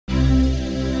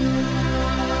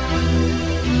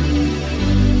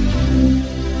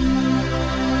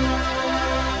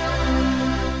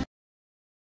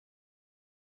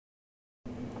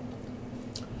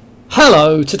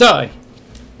Hello today,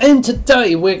 and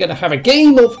today we're going to have a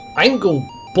game of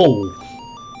Angleball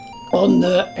on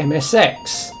the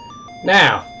MSX.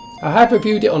 Now, I have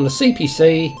reviewed it on the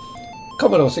CPC,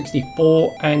 Commodore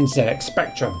 64 and ZX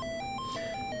Spectrum.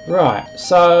 Right,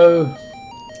 so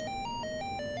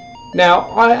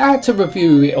now I had to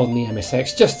review it on the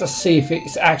MSX just to see if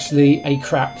it's actually a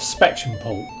crap Spectrum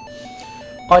port.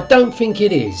 I don't think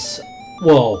it is.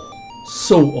 Well,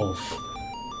 sort of.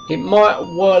 It might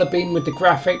well have been with the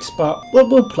graphics, but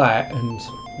we'll play it and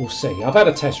we'll see. I've had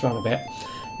a test run of it.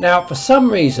 Now, for some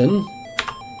reason,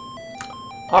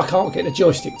 I can't get the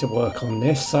joystick to work on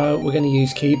this, so we're going to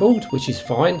use keyboard, which is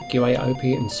fine. Q8, OP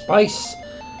and space.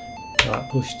 Right,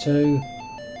 push 2.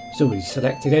 It's already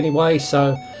selected anyway,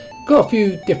 so got a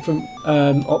few different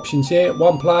options here.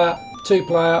 1 player, 2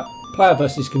 player, player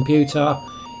versus computer.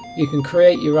 You can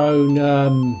create your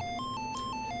own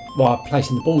while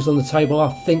placing the balls on the table. I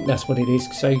think that's what it is.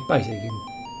 So basically you can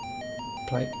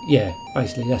play, yeah,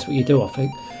 basically that's what you do, I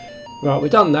think. Right,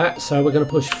 we've done that, so we're going to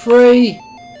push 3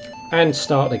 and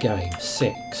start the game.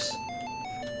 6.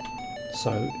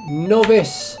 So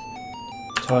novice,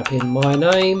 type in my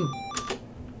name.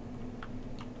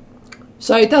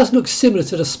 So it does look similar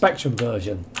to the Spectrum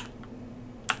version,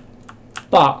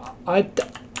 but I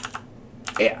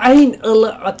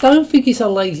don't think it's a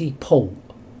lazy port.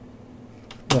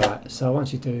 Right, so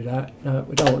once you do that, no,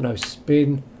 we don't want no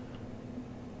spin.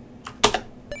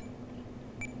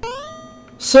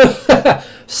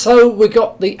 So we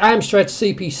got the Amstrad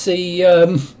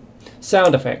CPC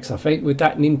sound effects, I think, with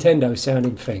that Nintendo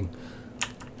sounding thing.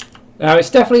 Now it's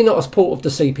definitely not as port of the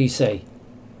CPC,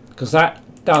 because that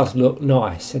does look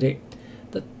nice, and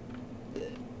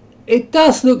it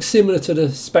does look similar to the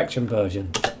Spectrum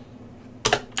version,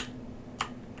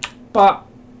 but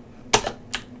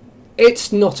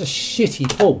it's not a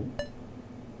shitty port.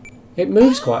 It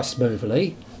moves quite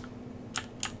smoothly.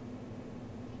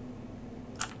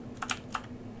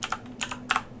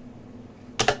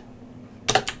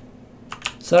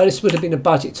 So this would have been a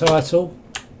budget title.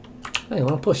 Hang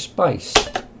on, I'll push space.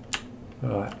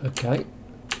 Right, okay.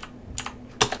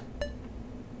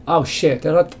 Oh shit,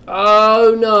 did I?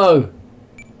 Oh no!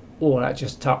 Oh, that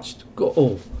just touched.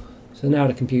 Oh. So now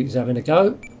the computer's having a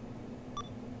go.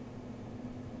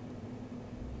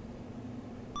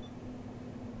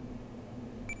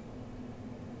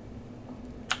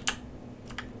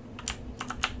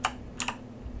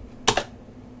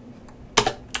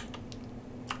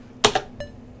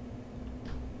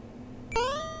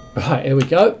 Right, here we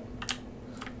go.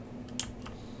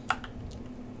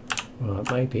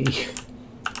 Right, maybe,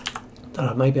 don't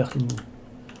know, maybe I can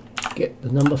get the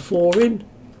number 4 in.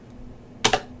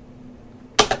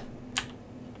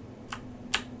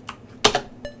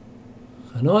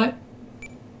 Can I?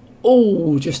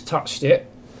 Oh, just touched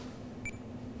it.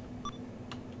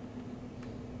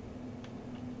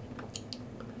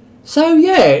 So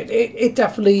yeah, it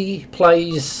definitely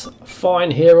plays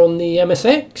fine here on the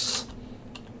MSX.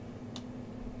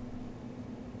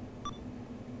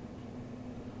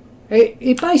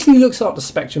 It basically looks like the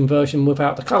Spectrum version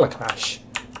without the colour clash.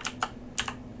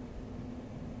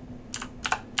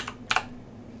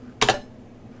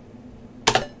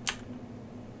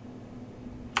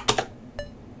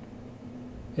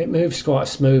 It moves quite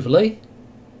smoothly.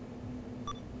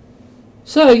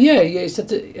 So yeah, it's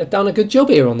done a good job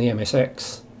here on the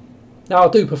MSX. Now I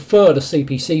do prefer the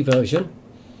CPC version,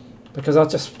 because I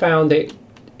just found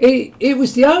it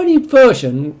was the only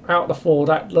version out of the 4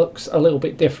 that looks a little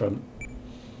bit different.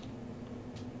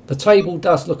 The table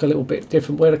does look a little bit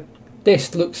different, where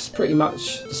this looks pretty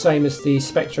much the same as the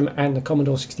Spectrum and the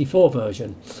Commodore 64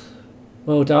 version.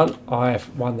 Well done,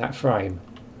 I've won that frame.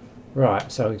 Right,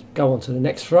 so go on to the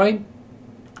next frame.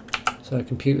 So the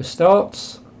computer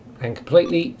starts and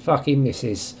completely fucking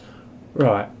misses.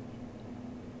 Right.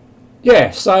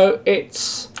 Yeah, so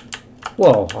it's,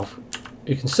 well,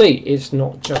 you can see it's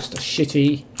not just a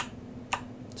shitty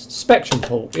Spectrum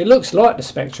port. It looks like the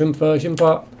Spectrum version,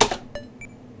 but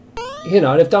you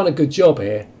know, they've done a good job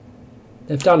here.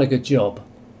 They've done a good job.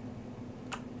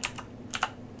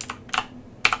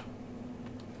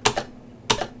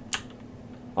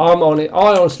 I'm on it.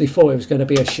 I honestly thought it was going to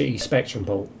be a shitty Spectrum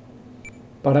port,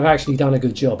 but I've actually done a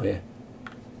good job here.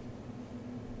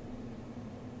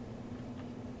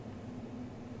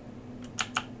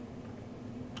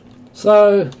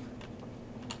 So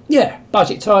yeah,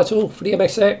 budget title for the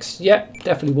MSX. Yep,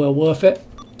 definitely well worth it.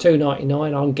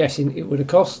 $2.99 I'm guessing it would have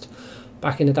cost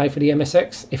back in the day for the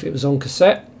MSX if it was on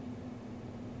cassette.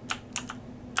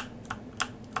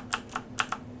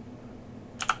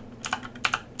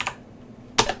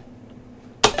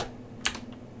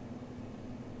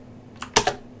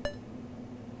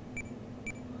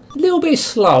 A little bit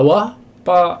slower,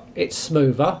 but it's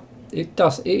smoother. It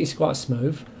is quite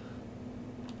smooth.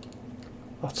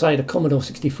 I'd say the Commodore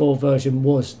 64 version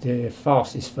was the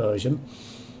fastest version,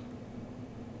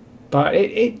 but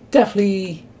it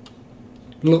definitely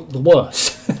looked the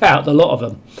worst out of a lot of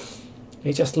them.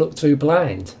 It just looked too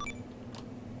bland.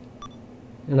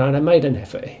 You know, they made an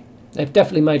effort. They've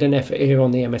definitely made an effort here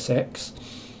on the MSX.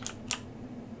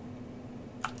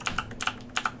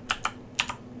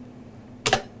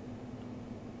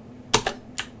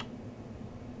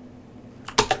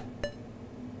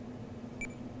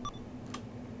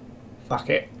 Fuck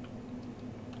it.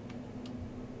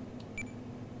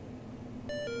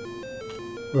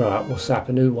 Right, what's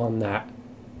happened? Who won that?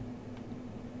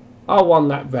 I won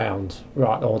that round.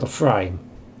 Right, or the frame.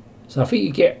 So I think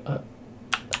you get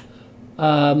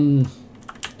a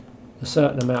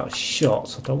certain amount of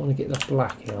shots. I don't want to get the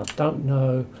black here. I don't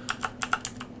know.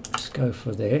 Let's go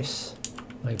for this.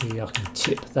 Maybe I can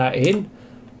tip that in.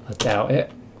 I doubt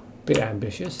it. Bit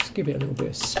ambitious. Let's give it a little bit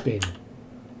of spin.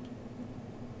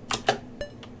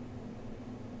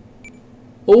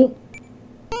 Oh,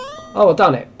 I've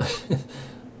done it.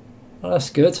 Well, that's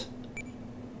good.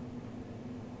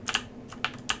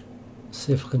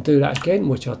 See if I can do that again,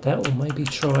 which I doubt, or maybe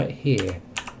try it here.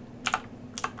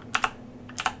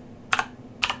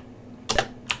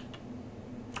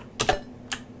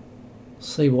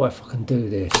 See what if I can do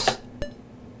this.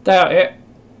 Doubt it.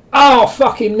 Oh,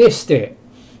 fucking missed it.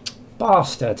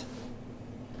 Bastard.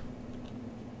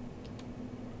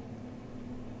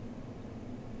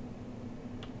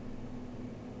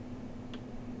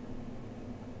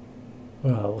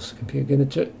 Well, what's the computer going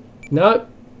to do? No.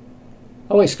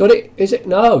 Oh, it's got it. Is it?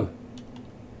 No.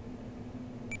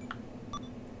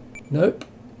 Nope.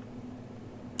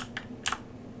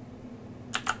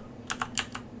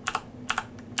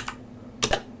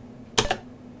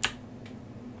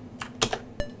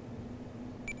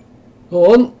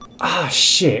 Go on. Ah,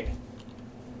 shit.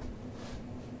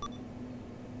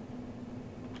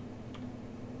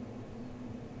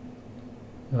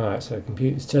 Alright, so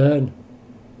computer's turn.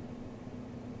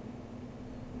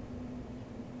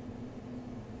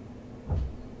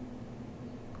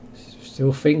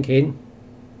 Still thinking.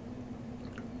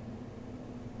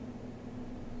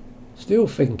 Still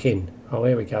thinking. Oh,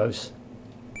 here he goes.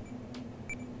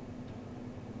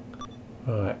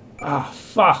 Alright. Ah,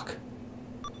 fuck.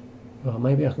 Well,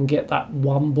 maybe I can get that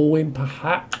one ball in,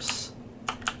 perhaps.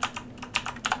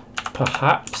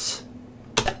 Perhaps.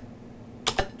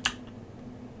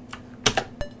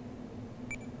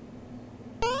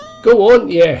 Go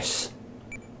on, yes.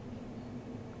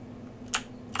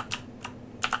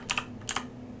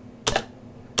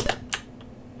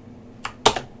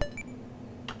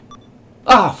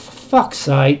 Ah, for fuck's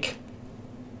sake.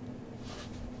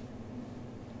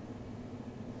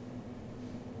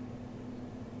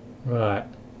 Right.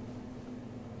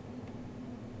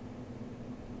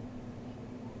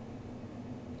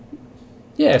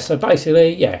 Yeah, so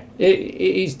basically, yeah, it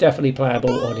is definitely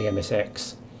playable on the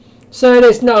MSX. So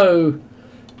there's no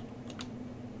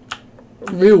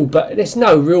real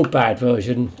bad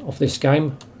version of this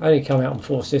game. Only come out on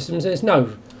 4 systems. There's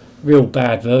no real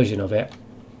bad version of it.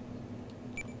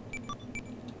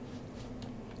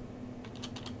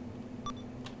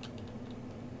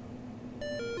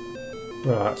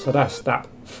 Right, so that's that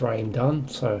frame done.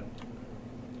 So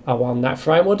I won that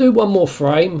frame. We'll do one more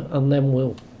frame and then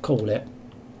we'll call it,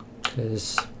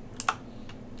 because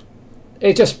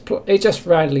it just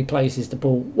randomly places the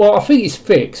ball. Well, I think it's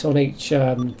fixed on each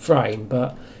frame,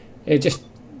 but it just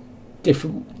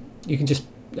different. You can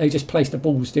they just place the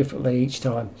balls differently each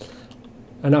time,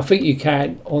 and I think you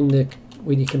can on the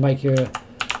when you can make you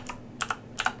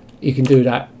can do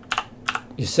that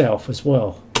yourself as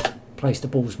well. Place the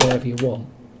balls wherever you want.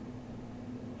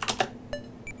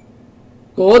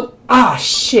 Go on. Ah,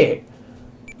 shit.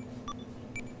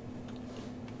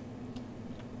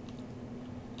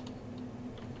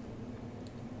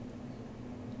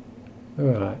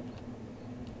 Alright.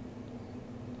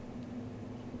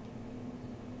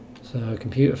 So,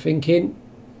 computer thinking.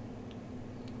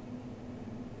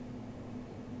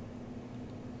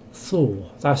 Thor.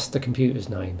 That's the computer's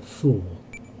name. Thor.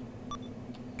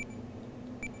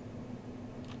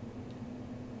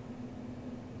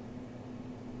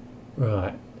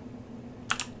 Right.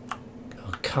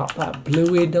 I'll cut that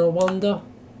blue in, I wonder.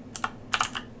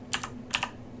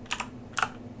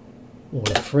 Or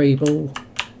a free ball.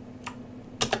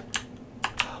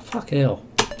 Oh, fucking hell.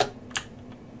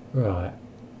 Right.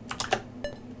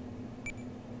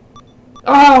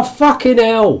 Oh, fucking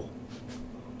hell!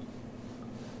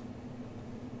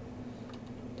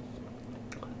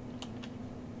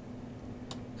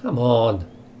 Come on.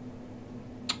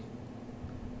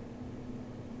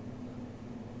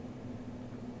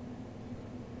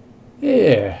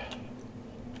 Yeah.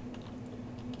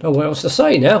 Don't know what else to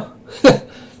say now.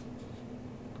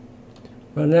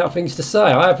 Running out of things to say.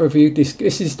 I have reviewed this.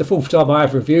 This is the 4th time I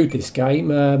have reviewed this game.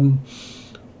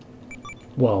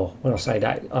 Well, when I say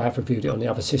that, I have reviewed it on the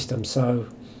other system, so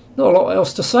not a lot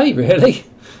else to say really.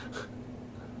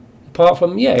 Apart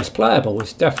from, yeah, it's playable.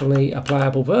 It's definitely a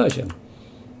playable version.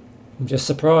 I'm just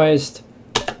surprised.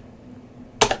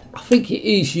 I think it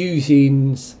is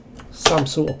using some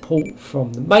sort of port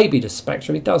from maybe the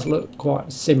Spectrum. It does look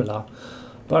quite similar,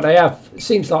 but they have. It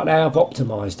seems like they have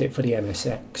optimised it for the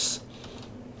MSX.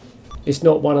 It's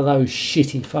not one of those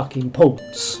shitty fucking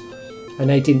ports, and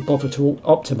they didn't bother to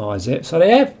optimise it, so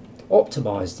they have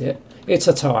optimised it. It's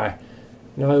a tie.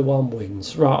 No one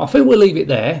wins. Right, I think we'll leave it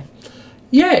there.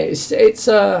 Yeah, it's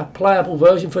a playable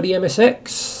version for the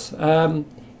MSX.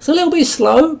 It's a little bit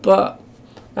slow, but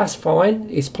that's fine.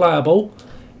 It's playable.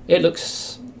 It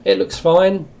looks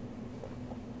fine.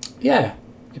 Yeah,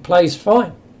 it plays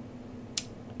fine.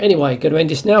 Anyway, going to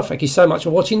end this now. Thank you so much for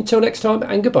watching. Until next time,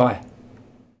 and goodbye.